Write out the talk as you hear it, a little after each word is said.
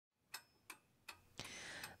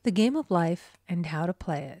The Game of Life and How to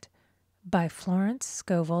Play It by Florence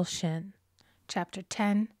Scovel Shinn. Chapter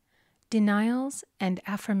 10, Denials and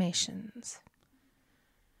Affirmations.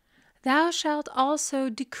 Thou shalt also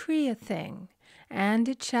decree a thing, and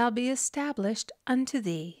it shall be established unto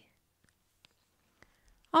thee.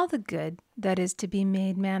 All the good that is to be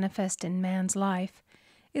made manifest in man's life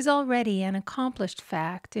is already an accomplished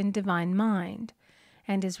fact in divine mind,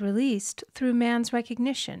 and is released through man's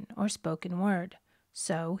recognition or spoken word.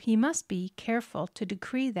 So he must be careful to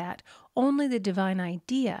decree that only the divine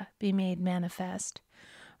idea be made manifest,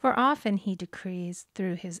 for often he decrees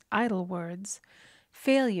through his idle words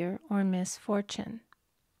failure or misfortune.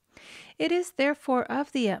 It is therefore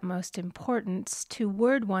of the utmost importance to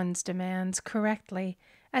word one's demands correctly,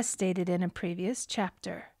 as stated in a previous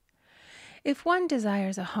chapter. If one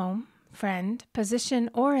desires a home, friend, position,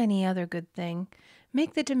 or any other good thing,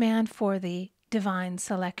 make the demand for the divine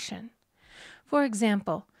selection. For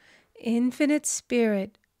example, Infinite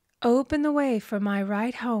Spirit, open the way for my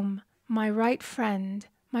right home, my right friend,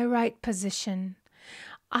 my right position.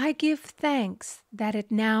 I give thanks that it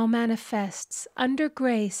now manifests under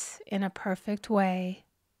grace in a perfect way.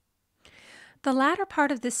 The latter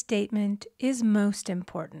part of this statement is most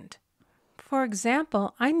important. For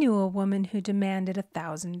example, I knew a woman who demanded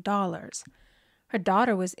 $1,000. Her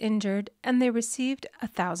daughter was injured, and they received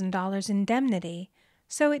 $1,000 indemnity,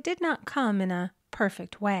 so it did not come in a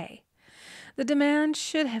perfect way. The demand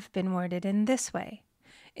should have been worded in this way: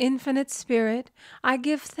 Infinite Spirit, I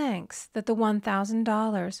give thanks that the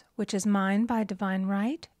 $1,000, which is mine by divine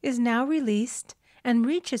right, is now released and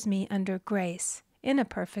reaches me under grace in a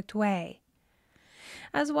perfect way.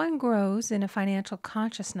 As one grows in a financial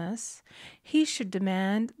consciousness, he should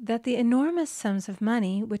demand that the enormous sums of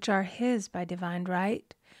money which are his by divine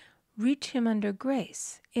right reach him under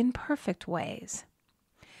grace in perfect ways.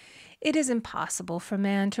 It is impossible for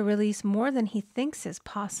man to release more than he thinks is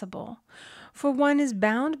possible, for one is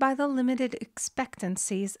bound by the limited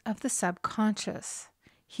expectancies of the subconscious.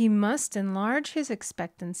 He must enlarge his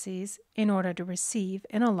expectancies in order to receive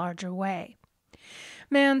in a larger way.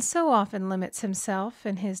 Man so often limits himself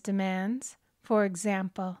in his demands. For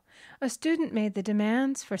example, a student made the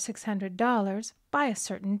demands for $600 by a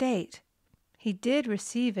certain date. He did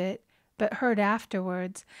receive it, but heard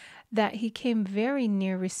afterwards that he came very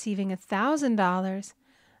near receiving $1,000,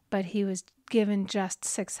 but he was given just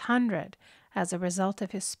 $600 as a result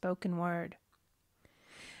of his spoken word.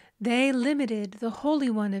 They limited the Holy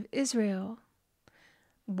One of Israel.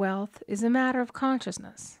 Wealth is a matter of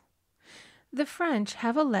consciousness. The French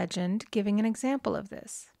have a legend giving an example of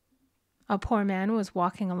this. A poor man was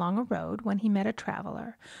walking along a road when he met a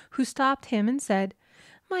traveler, who stopped him and said,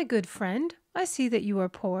 "My good friend, I see that you are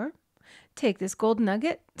poor. Take this gold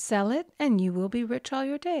nugget, sell it, and you will be rich all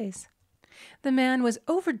your days." The man was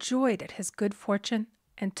overjoyed at his good fortune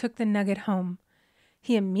and took the nugget home.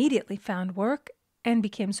 He immediately found work and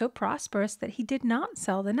became so prosperous that he did not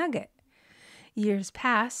sell the nugget. Years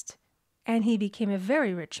passed, and he became a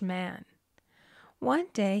very rich man. One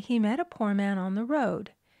day he met a poor man on the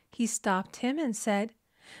road. He stopped him and said,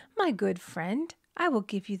 "My good friend, I will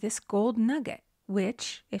give you this gold nugget,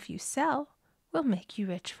 which, if you sell, will make you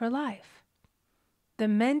rich for life." The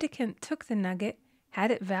mendicant took the nugget, had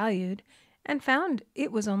it valued, and found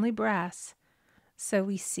it was only brass. So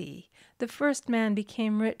we see, the first man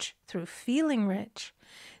became rich through feeling rich,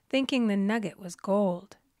 thinking the nugget was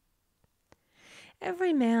gold.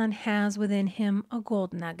 Every man has within him a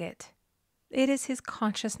gold nugget. It is his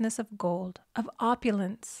consciousness of gold, of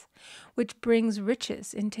opulence, which brings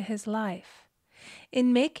riches into his life.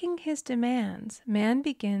 In making his demands, man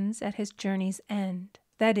begins at his journey's end.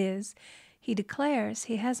 That is, he declares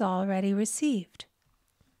he has already received.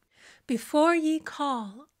 Before ye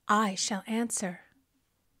call, I shall answer.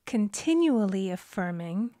 Continually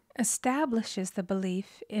affirming establishes the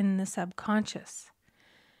belief in the subconscious.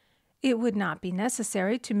 It would not be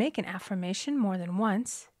necessary to make an affirmation more than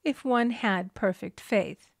once if one had perfect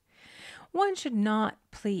faith. One should not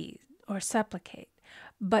plead or supplicate,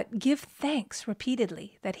 but give thanks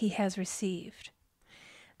repeatedly that he has received.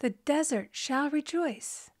 The desert shall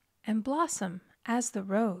rejoice and blossom as the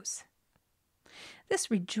rose. This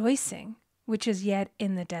rejoicing, which is yet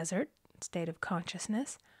in the desert state of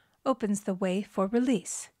consciousness, opens the way for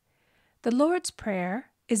release. The Lord's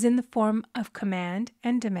Prayer is in the form of command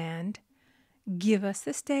and demand. Give us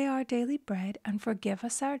this day our daily bread, and forgive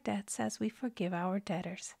us our debts as we forgive our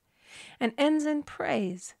debtors. And ends in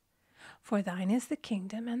praise. For thine is the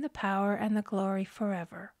kingdom and the power and the glory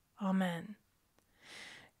forever. Amen.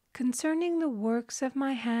 Concerning the works of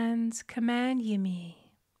my hands, command ye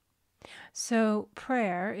me. So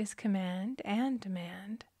prayer is command and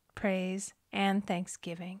demand. praise, and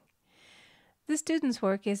thanksgiving. The student's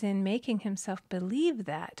work is in making himself believe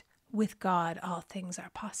that with God all things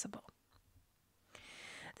are possible.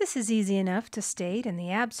 This is easy enough to state in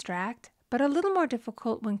the abstract, but a little more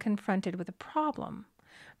difficult when confronted with a problem.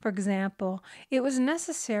 For example, it was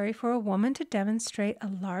necessary for a woman to demonstrate a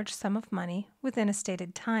large sum of money within a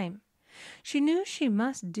stated time. She knew she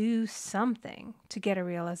must do something to get a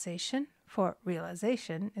realization, for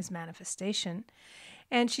realization is manifestation,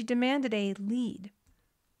 and she demanded a lead.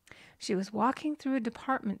 She was walking through a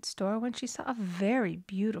department store when she saw a very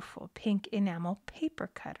beautiful pink enamel paper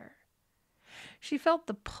cutter. She felt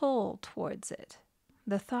the pull towards it.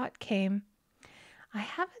 The thought came, I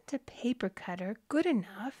haven't a paper cutter good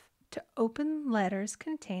enough to open letters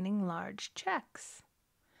containing large checks.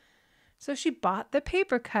 So she bought the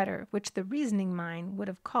paper cutter, which the reasoning mind would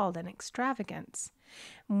have called an extravagance.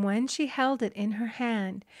 When she held it in her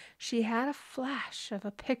hand, she had a flash of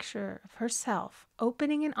a picture of herself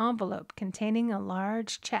opening an envelope containing a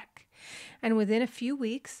large check, and within a few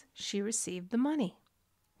weeks she received the money.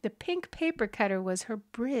 The pink paper cutter was her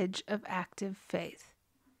bridge of active faith.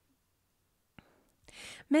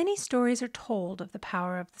 Many stories are told of the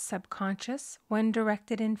power of the subconscious when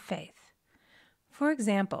directed in faith. For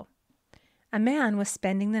example, a man was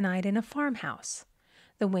spending the night in a farmhouse.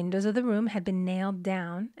 The windows of the room had been nailed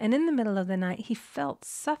down, and in the middle of the night he felt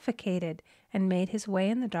suffocated and made his way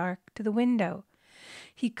in the dark to the window.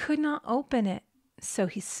 He could not open it, so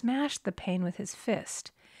he smashed the pane with his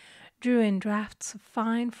fist, drew in draughts of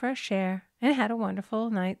fine fresh air, and had a wonderful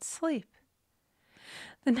night's sleep.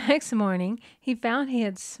 The next morning he found he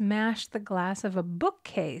had smashed the glass of a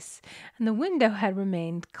bookcase, and the window had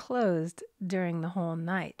remained closed during the whole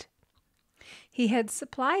night. He had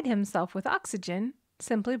supplied himself with oxygen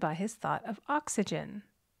simply by his thought of oxygen.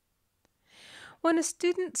 When a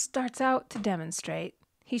student starts out to demonstrate,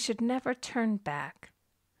 he should never turn back.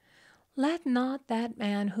 Let not that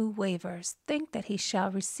man who wavers think that he shall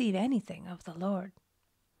receive anything of the Lord.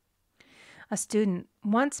 A student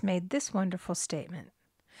once made this wonderful statement.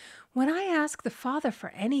 When I ask the Father for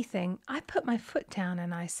anything, I put my foot down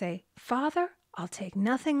and I say, Father, I'll take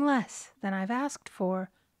nothing less than I've asked for,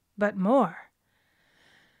 but more.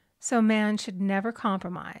 So man should never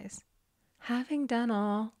compromise. Having done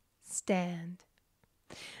all, stand.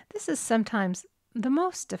 This is sometimes the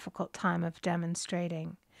most difficult time of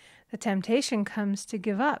demonstrating. The temptation comes to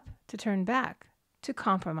give up, to turn back, to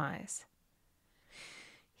compromise.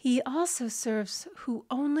 He also serves who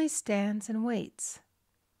only stands and waits.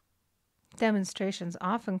 Demonstrations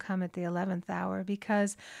often come at the 11th hour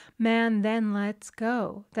because man then lets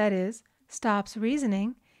go, that is, stops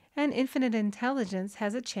reasoning, and infinite intelligence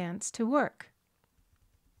has a chance to work.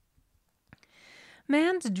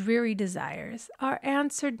 Man's dreary desires are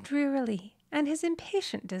answered drearily, and his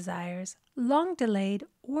impatient desires long delayed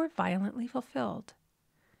or violently fulfilled.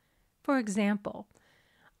 For example,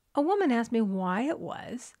 a woman asked me why it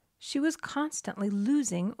was she was constantly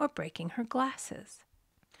losing or breaking her glasses.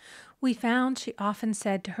 We found she often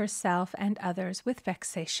said to herself and others with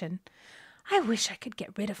vexation, I wish I could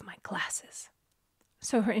get rid of my glasses.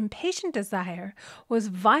 So her impatient desire was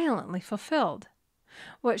violently fulfilled.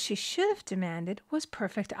 What she should have demanded was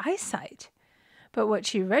perfect eyesight, but what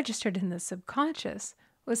she registered in the subconscious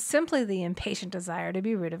was simply the impatient desire to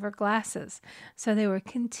be rid of her glasses, so they were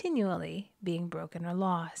continually being broken or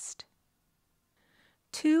lost.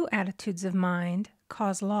 Two attitudes of mind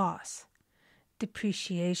cause loss.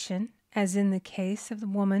 Depreciation, as in the case of the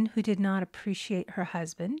woman who did not appreciate her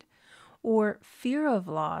husband, or fear of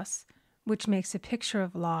loss, which makes a picture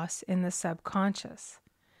of loss in the subconscious.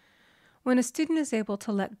 When a student is able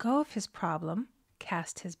to let go of his problem,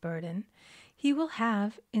 cast his burden, he will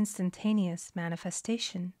have instantaneous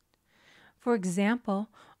manifestation. For example,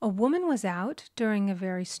 a woman was out during a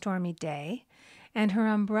very stormy day, and her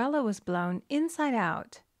umbrella was blown inside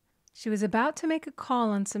out. She was about to make a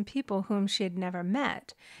call on some people whom she had never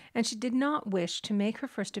met, and she did not wish to make her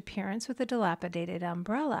first appearance with a dilapidated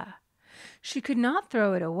umbrella. She could not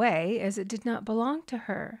throw it away, as it did not belong to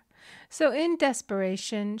her. So in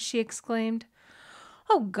desperation, she exclaimed,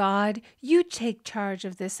 "Oh God, you take charge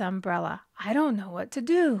of this umbrella. I don't know what to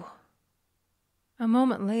do." A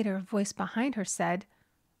moment later, a voice behind her said,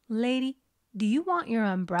 "Lady, do you want your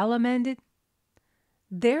umbrella mended?"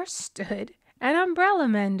 There stood an umbrella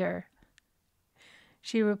mender.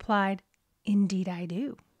 She replied, "Indeed I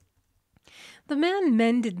do." The man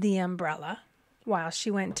mended the umbrella while she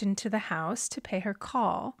went into the house to pay her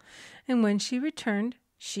call, and when she returned,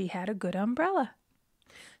 she had a good umbrella.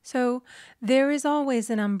 So there is always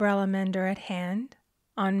an umbrella mender at hand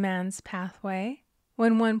on man's pathway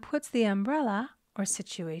when one puts the umbrella or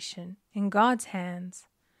situation in God's hands.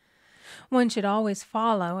 One should always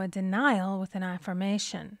follow a denial with an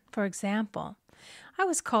affirmation. For example, I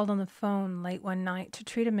was called on the phone late one night to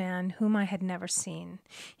treat a man whom I had never seen.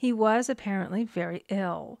 He was apparently very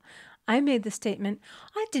ill. I made the statement,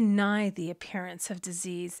 "I deny the appearance of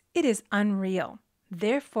disease. It is unreal,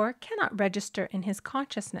 therefore cannot register in his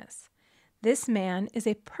consciousness. This man is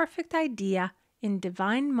a perfect idea in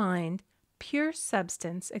divine mind, pure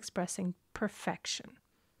substance expressing perfection.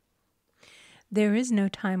 There is no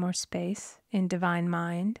time or space in divine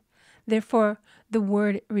mind. Therefore, the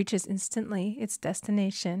word reaches instantly its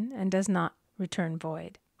destination and does not return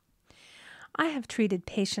void. I have treated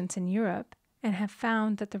patients in Europe and have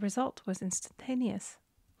found that the result was instantaneous.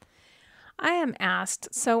 I am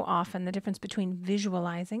asked so often the difference between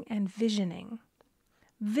visualizing and visioning.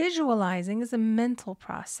 Visualizing is a mental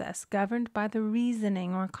process governed by the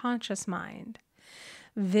reasoning or conscious mind.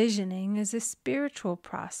 Visioning is a spiritual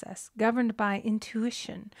process governed by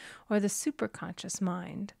intuition or the superconscious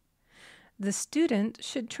mind. The student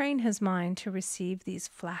should train his mind to receive these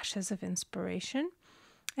flashes of inspiration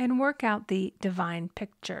and work out the divine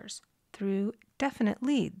pictures through definite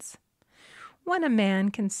leads. When a man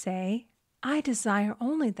can say, "I desire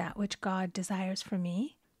only that which God desires for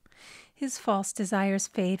me," his false desires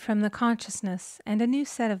fade from the consciousness and a new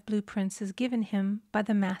set of blueprints is given him by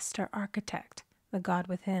the master architect, the God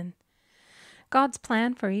within. God's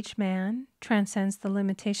plan for each man transcends the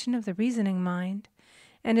limitation of the reasoning mind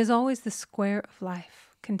and is always the square of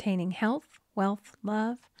life, containing health, wealth,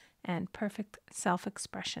 love, and perfect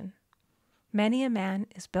self-expression. Many a man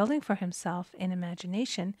is building for himself in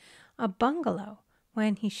imagination a bungalow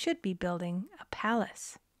when he should be building a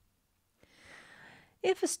palace.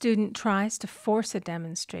 If a student tries to force a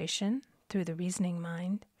demonstration through the reasoning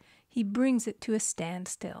mind, he brings it to a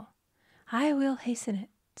standstill. "I will hasten it,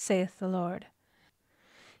 saith the Lord."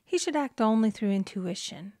 He should act only through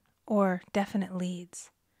intuition or definite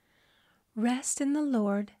leads. Rest in the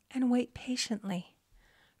Lord and wait patiently.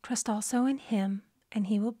 Trust also in Him, and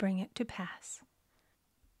He will bring it to pass.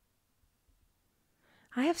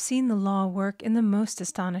 I have seen the law work in the most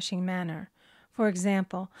astonishing manner. For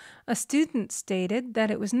example, a student stated that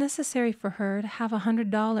it was necessary for her to have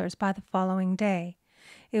 $100 by the following day.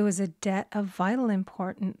 It was a debt of vital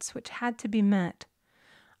importance which had to be met.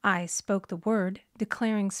 I spoke the word,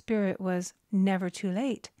 declaring spirit was never too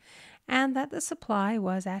late, and that the supply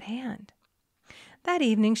was at hand. That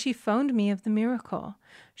evening she phoned me of the miracle.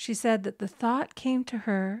 She said that the thought came to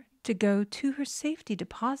her to go to her safety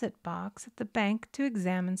deposit box at the bank to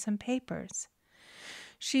examine some papers.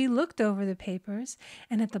 She looked over the papers,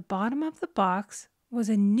 and at the bottom of the box was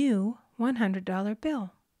a new $100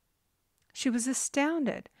 bill. She was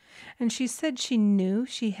astounded, and she said she knew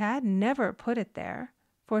she had never put it there,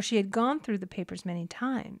 for she had gone through the papers many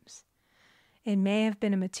times. It may have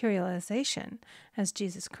been a materialization, as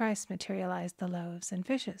Jesus Christ materialized the loaves and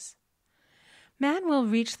fishes. Man will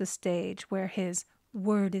reach the stage where his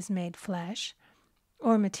word is made flesh,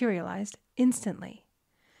 or materialized instantly.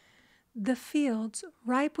 The fields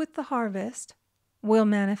ripe with the harvest will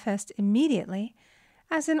manifest immediately,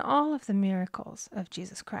 as in all of the miracles of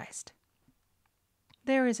Jesus Christ.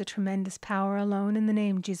 There is a tremendous power alone in the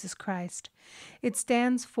name Jesus Christ. It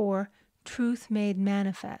stands for truth made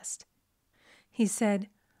manifest. He said,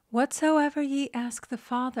 "Whatsoever ye ask the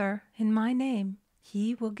Father in my name,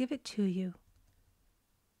 He will give it to you."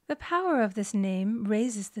 The power of this name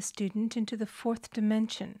raises the student into the fourth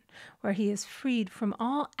dimension, where he is freed from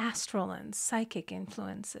all astral and psychic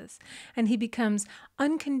influences, and he becomes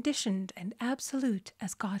unconditioned and absolute,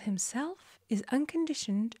 as God Himself is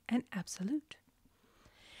unconditioned and absolute.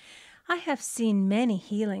 I have seen many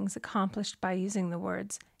healings accomplished by using the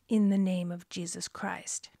words, "in the name of Jesus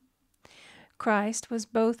Christ." Christ was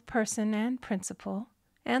both person and principle,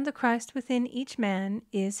 and the Christ within each man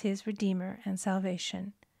is his Redeemer and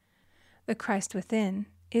salvation. The Christ within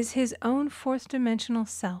is his own fourth-dimensional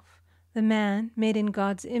self, the man made in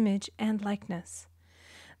God's image and likeness.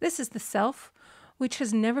 This is the self which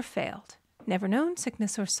has never failed, never known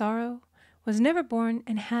sickness or sorrow, was never born,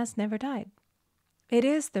 and has never died. It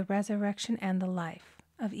is the resurrection and the life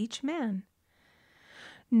of each man.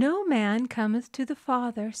 "No man cometh to the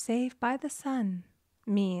Father save by the Son,"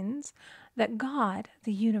 means that God,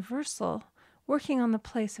 the universal, working on the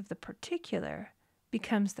place of the particular,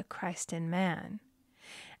 becomes the Christ in man.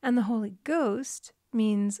 And the Holy Ghost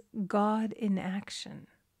means God in action.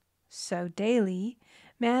 So daily,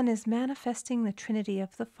 man is manifesting the Trinity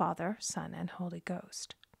of the Father, Son, and Holy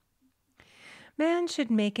Ghost. Man should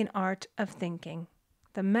make an art of thinking.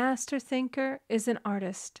 The master thinker is an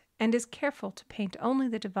artist, and is careful to paint only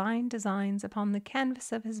the divine designs upon the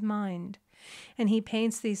canvas of his mind. And he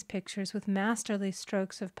paints these pictures with masterly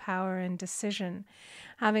strokes of power and decision,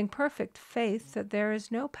 having perfect faith that there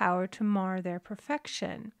is no power to mar their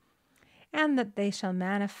perfection, and that they shall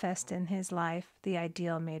manifest in his life the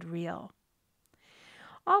ideal made real.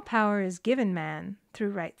 All power is given man,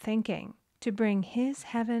 through right thinking, to bring his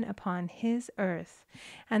heaven upon his earth,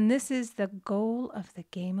 and this is the goal of the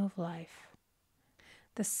game of life.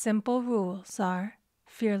 The simple rules are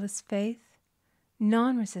fearless faith,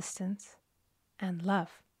 non-resistance, and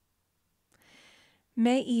love.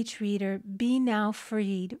 May each reader be now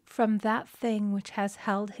freed from that thing which has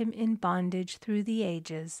held him in bondage through the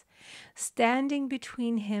ages, standing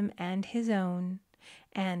between him and his own,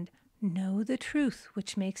 and know the truth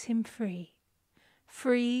which makes him free.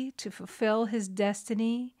 Free to fulfill his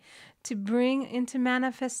destiny, to bring into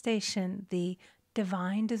manifestation the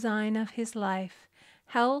divine design of his life,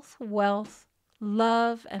 health, wealth,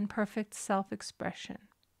 love, and perfect self-expression.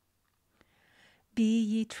 Be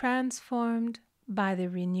ye transformed by the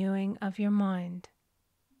renewing of your mind.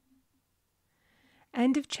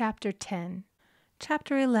 End of Chapter 10.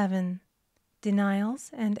 Chapter 11.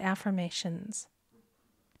 Denials and Affirmations.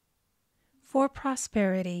 For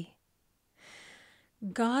prosperity.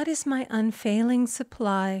 God is my unfailing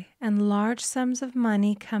supply, and large sums of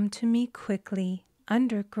money come to me quickly,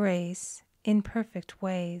 under grace, in perfect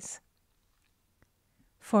ways.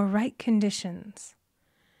 For right conditions.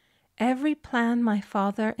 Every plan my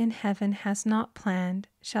Father in heaven has not planned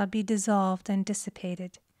shall be dissolved and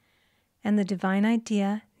dissipated, and the divine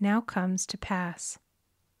idea now comes to pass.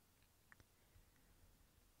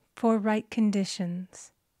 For right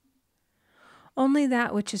conditions. Only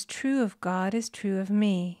that which is true of God is true of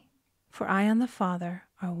me, for I and the Father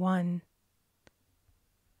are one.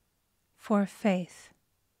 For faith.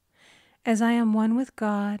 As I am one with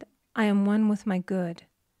God, I am one with my good,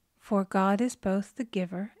 for God is both the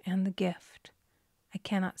giver and the gift. I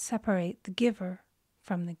cannot separate the giver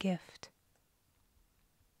from the gift.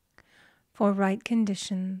 For right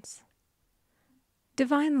conditions.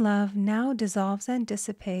 Divine love now dissolves and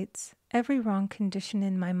dissipates every wrong condition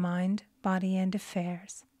in my mind, body, and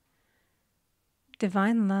affairs.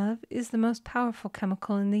 Divine love is the most powerful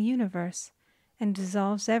chemical in the universe and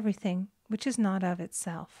dissolves everything which is not of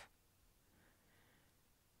itself.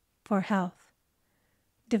 For health.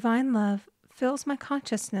 Divine love fills my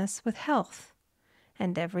consciousness with health,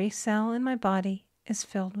 and every cell in my body is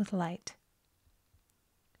filled with light.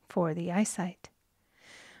 For the eyesight.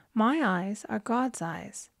 My eyes are God's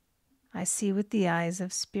eyes. I see with the eyes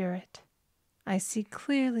of spirit. I see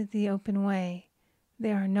clearly the open way.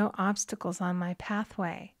 There are no obstacles on my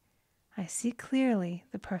pathway. I see clearly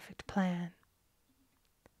the perfect plan.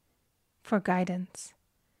 For guidance.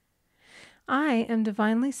 I am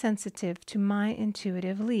divinely sensitive to my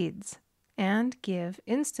intuitive leads, and give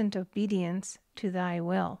instant obedience to thy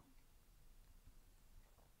will.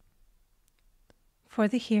 For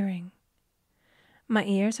the hearing. My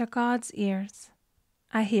ears are God's ears.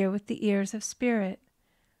 I hear with the ears of spirit.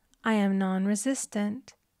 I am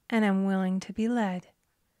non-resistant, and am willing to be led.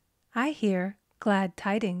 I hear glad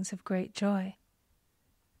tidings of great joy.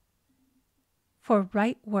 For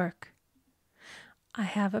right work. I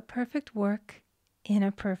have a perfect work in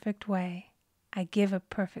a perfect way. I give a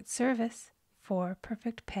perfect service for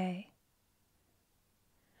perfect pay.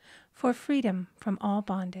 For freedom from all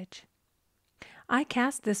bondage. I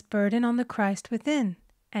cast this burden on the Christ within,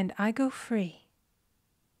 and I go free.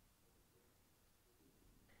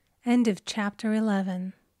 End of Chapter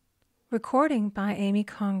 11. Recording by Amy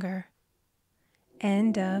Conger.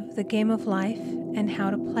 End of The Game of Life and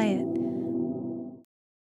How to Play It